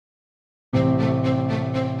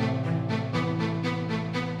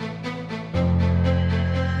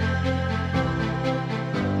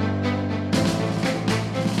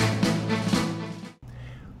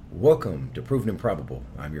Welcome to Proven Improbable.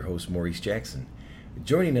 I'm your host, Maurice Jackson.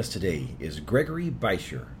 Joining us today is Gregory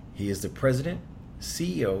Beischer. He is the president,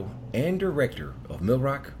 CEO, and director of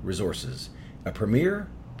Millrock Resources, a premier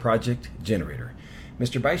project generator.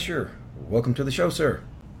 Mr. Beischer, welcome to the show, sir.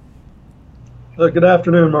 Good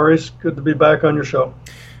afternoon, Maurice. Good to be back on your show.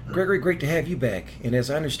 Gregory, great to have you back. And as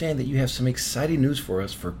I understand that you have some exciting news for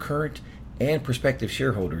us for current and prospective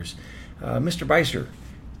shareholders, Mr. Beischer,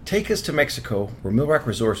 take us to Mexico, where Millrock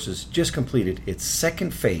Resources just completed its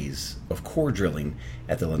second phase of core drilling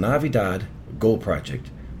at the La Navidad Gold Project.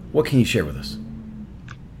 What can you share with us?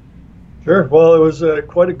 Sure. Well, it was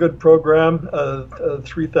quite a good program,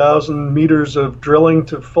 3,000 meters of drilling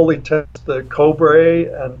to fully test the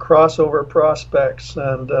Cobre and crossover prospects.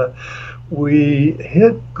 And we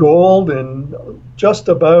hit gold in just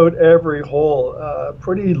about every hole.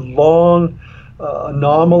 Pretty long,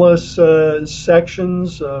 anomalous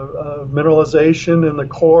sections of mineralization in the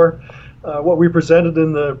core. What we presented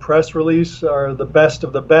in the press release are the best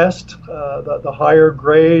of the best, the higher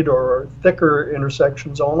grade or thicker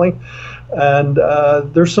intersections only. And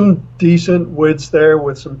there's some decent widths there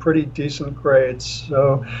with some pretty decent grades.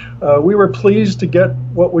 So we were pleased to get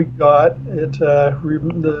what we got. It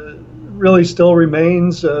really still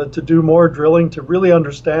remains to do more drilling to really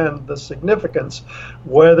understand the significance,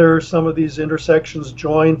 whether some of these intersections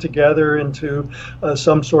join together into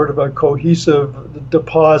some sort of a cohesive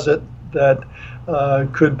deposit that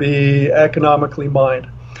could be economically mined.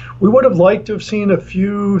 We would have liked to have seen a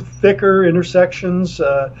few thicker intersections.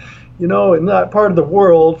 In that part of the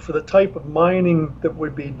world, for the type of mining that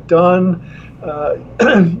would be done,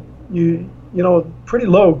 pretty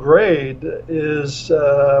low grade is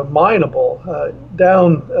mineable,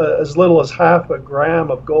 down as little as half a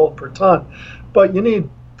gram of gold per ton. But you need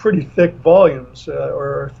pretty thick volumes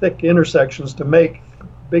or thick intersections to make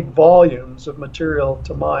big volumes of material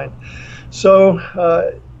to mine. So,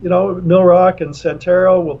 Millrock and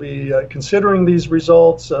Centerra will be considering these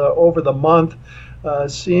results over the month,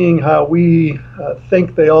 seeing how we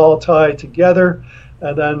think they all tie together,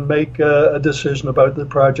 and then make a decision about the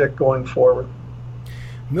project going forward.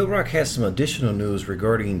 Millrock has some additional news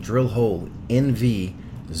regarding drill hole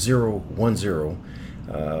NV010,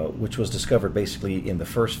 which was discovered basically in the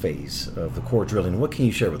first phase of the core drilling. What can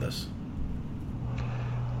you share with us?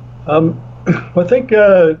 I think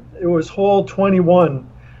it was hole 21,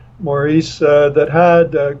 Maurice, that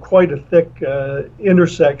had quite a thick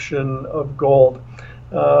intersection of gold,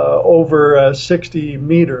 over 60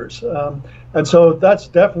 meters. And so that's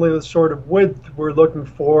definitely the sort of width we're looking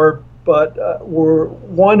for. But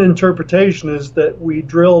one interpretation is that we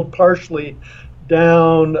drilled partially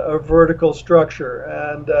down a vertical structure.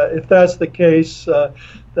 And if that's the case,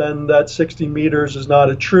 then that 60 meters is not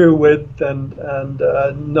a true width and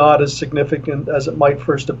not as significant as it might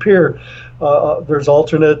first appear. There's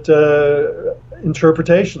alternate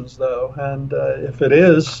interpretations, though. And if it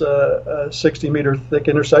is a 60-meter thick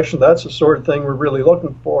intersection, that's the sort of thing we're really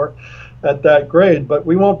looking for at that grade. But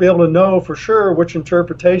we won't be able to know for sure which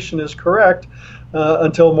interpretation is correct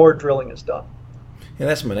until more drilling is done. And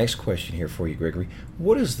that's my next question here for you, Gregory.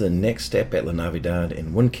 What is the next step at La Navidad,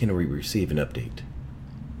 and when can we receive an update?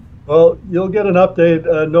 Well, you'll get an update,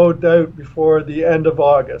 no doubt, before the end of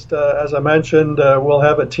August. As I mentioned, we'll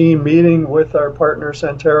have a team meeting with our partner,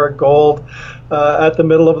 Centerra Gold, at the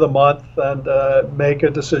middle of the month and make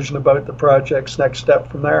a decision about the project's next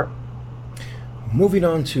step from there. Moving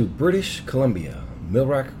on to British Columbia,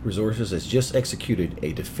 Millrock Resources has just executed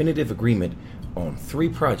a definitive agreement on 3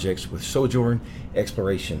 projects with Sojourn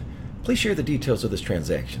Exploration. Please share the details of this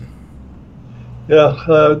transaction.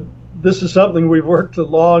 Yeah, this is something we've worked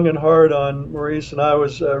long and hard on, Maurice, and I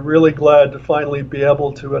was really glad to finally be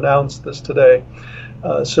able to announce this today.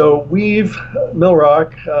 So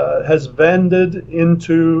Millrock has vended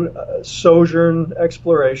into Sojourn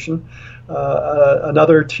Exploration,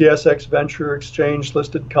 another TSX Venture Exchange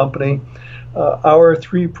listed company, our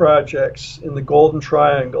 3 projects in the Golden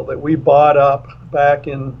Triangle that we bought up back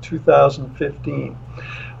in 2015.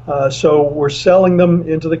 So we're selling them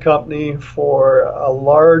into the company for a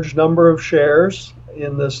large number of shares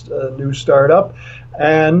in this new startup,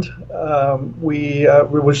 and we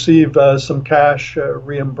receive some cash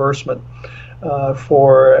reimbursement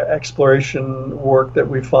for exploration work that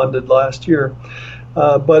we funded last year.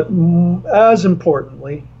 But as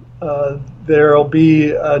importantly, there'll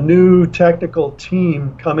be a new technical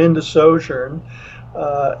team come into Sojourn,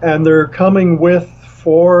 and they're coming with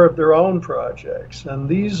 4 of their own projects. And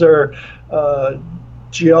these are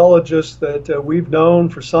geologists that we've known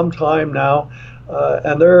for some time now,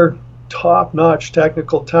 and they're top-notch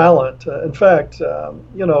technical talent. In fact,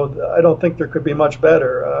 I don't think there could be much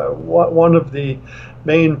better. One of the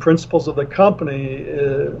main principals of the company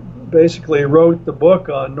basically wrote the book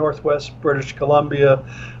on Northwest British Columbia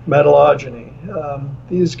metallogeny.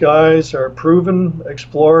 These guys are proven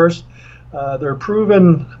explorers. They're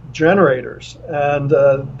proven generators, and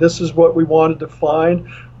this is what we wanted to find.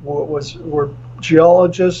 Were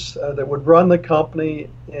geologists that would run the company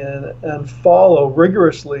and follow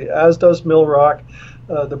rigorously, as does Millrock,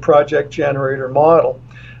 the project generator model.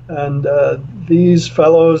 And these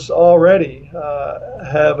fellows already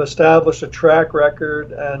have established a track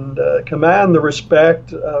record and command the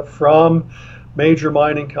respect from major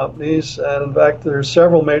mining companies. And in fact, there's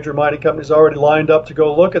several major mining companies already lined up to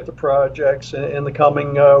go look at the projects in the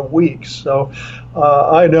coming weeks. So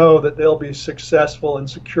I know that they'll be successful in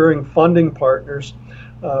securing funding partners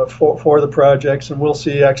for the projects, and we'll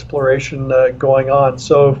see exploration going on.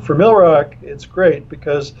 So for Millrock, it's great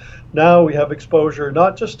because now we have exposure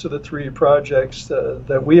not just to the 3 projects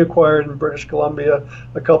that we acquired in British Columbia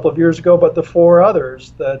a couple of years ago, but the 4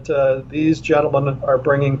 others that these gentlemen are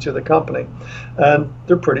bringing to the company. And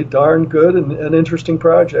they're pretty darn good and interesting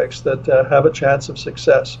projects that have a chance of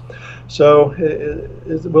success. So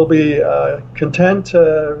we'll be content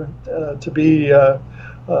to be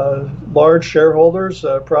large shareholders,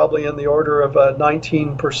 probably in the order of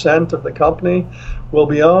 19% of the company will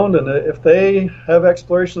be owned. And if they have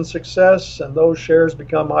exploration success and those shares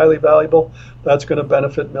become highly valuable, that's going to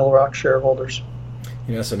benefit Millrock shareholders.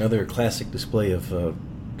 That's another classic display of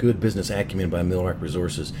good business acumen by Millrock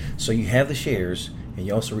Resources. So you have the shares and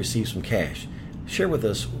you also receive some cash. Share with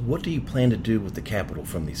us, what do you plan to do with the capital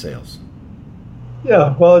from these sales?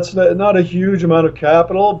 Yeah, well, it's not a huge amount of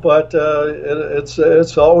capital, but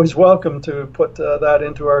it's always welcome to put that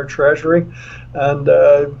into our treasury. And,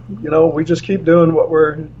 we just keep doing what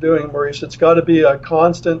we're doing, Maurice. It's got to be a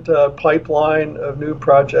constant pipeline of new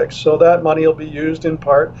projects. So that money will be used in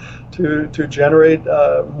part to generate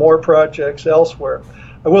more projects elsewhere.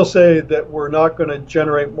 I will say that we're not going to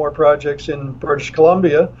generate more projects in British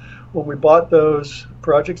Columbia. When we bought those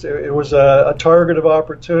projects, it was a target of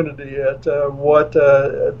opportunity at what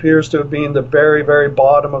appears to have been the very, very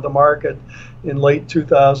bottom of the market in late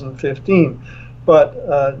 2015. But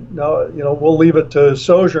we'll leave it to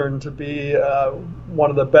Sojourn to be one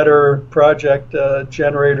of the better project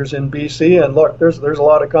generators in BC. And look, there's a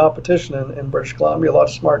lot of competition in British Columbia, a lot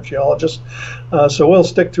of smart geologists. So we'll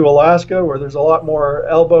stick to Alaska, where there's a lot more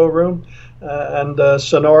elbow room. And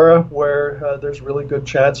Sonora, where there's really good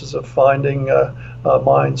chances of finding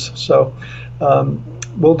mines. So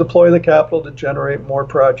we'll deploy the capital to generate more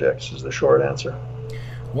projects, is the short answer.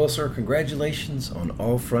 Well, sir, congratulations on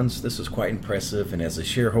all fronts. This is quite impressive, and as a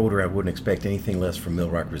shareholder, I wouldn't expect anything less from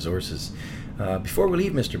Millrock Resources. Before we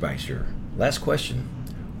leave, Mr. Beischer, last question.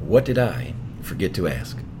 What did I forget to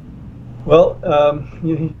ask? Well,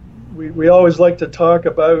 we always like to talk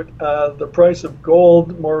about the price of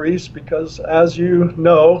gold, Maurice, because as you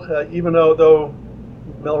know, even though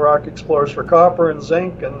Millrock explores for copper and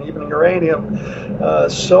zinc and even uranium,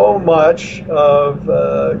 so much of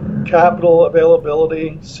capital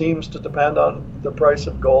availability seems to depend on the price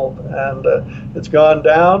of gold. And it's gone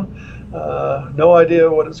down. No idea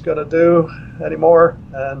what it's going to do anymore.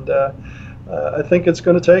 And I think it's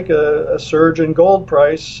going to take a surge in gold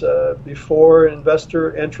price before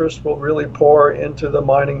investor interest will really pour into the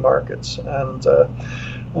mining markets. And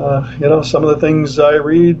some of the things I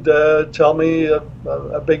read tell me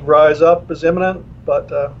a big rise up is imminent,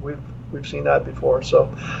 but we've seen that before.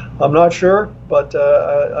 So I'm not sure, but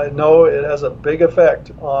I know it has a big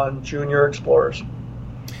effect on junior explorers.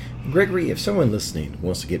 Gregory, if someone listening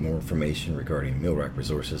wants to get more information regarding Millrock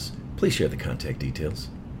Resources, please share the contact details.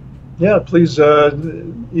 Yeah, please.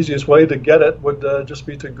 Easiest way to get it would just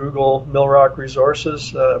be to Google Millrock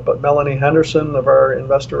Resources. But Melanie Henderson of our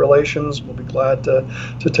investor relations will be glad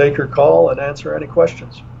to take your call and answer any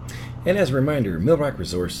questions. And as a reminder, Millrock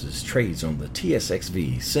Resources trades on the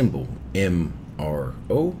TSXV symbol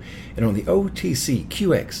MRO and on the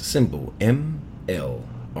OTCQX symbol MLRKF.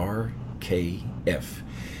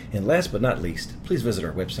 And last but not least, please visit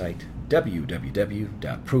our website,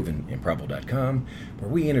 www.provenimprobable.com,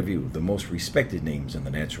 where we interview the most respected names in the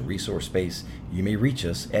natural resource space. You may reach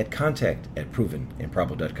us at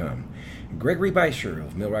contact@provenimprobable.com. Gregory Beischer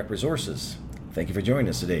of Millrock Resources, thank you for joining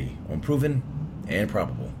us today on Proven and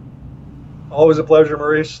Probable. Always a pleasure,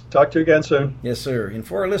 Maurice. Talk to you again soon. Yes, sir. And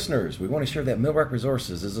for our listeners, we want to share that Millrock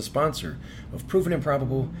Resources is a sponsor of Proven and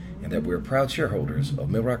Probable, and that we're proud shareholders of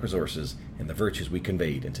Millrock Resources and the virtues we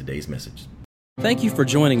conveyed in today's message. Thank you for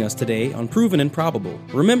joining us today on Proven and Probable.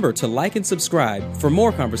 Remember to like and subscribe for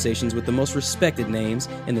more conversations with the most respected names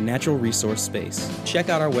in the natural resource space. Check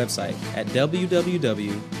out our website at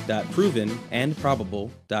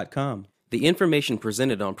www.provenandprobable.com. The information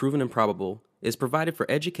presented on Proven and Probable is provided for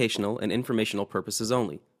educational and informational purposes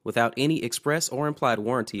only, without any express or implied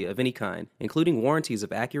warranty of any kind, including warranties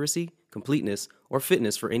of accuracy, completeness, or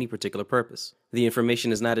fitness for any particular purpose. The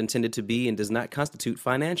information is not intended to be and does not constitute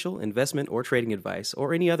financial, investment, or trading advice,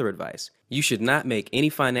 or any other advice. You should not make any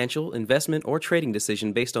financial, investment, or trading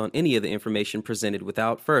decision based on any of the information presented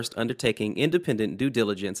without first undertaking independent due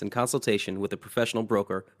diligence and consultation with a professional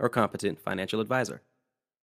broker or competent financial advisor.